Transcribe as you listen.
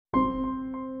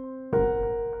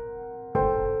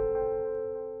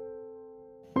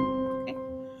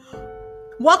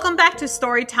Welcome back to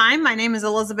Story Time. My name is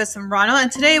Elizabeth Zambrano,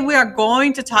 and today we are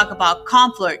going to talk about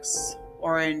conflicts,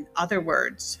 or in other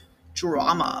words,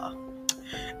 drama.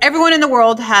 Everyone in the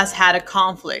world has had a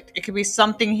conflict. It could be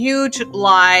something huge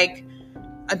like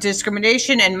a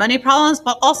discrimination and money problems,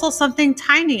 but also something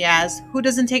tiny as who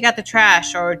doesn't take out the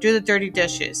trash or do the dirty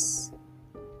dishes.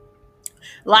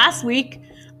 Last week,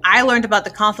 I learned about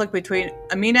the conflict between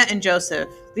Amina and Joseph.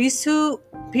 These two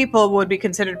people would be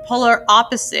considered polar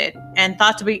opposite and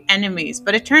thought to be enemies,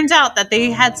 but it turns out that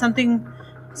they had some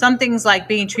things like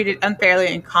being treated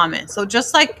unfairly in common. So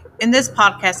just like in this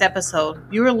podcast episode,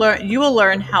 you will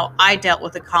learn how I dealt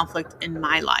with the conflict in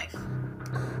my life.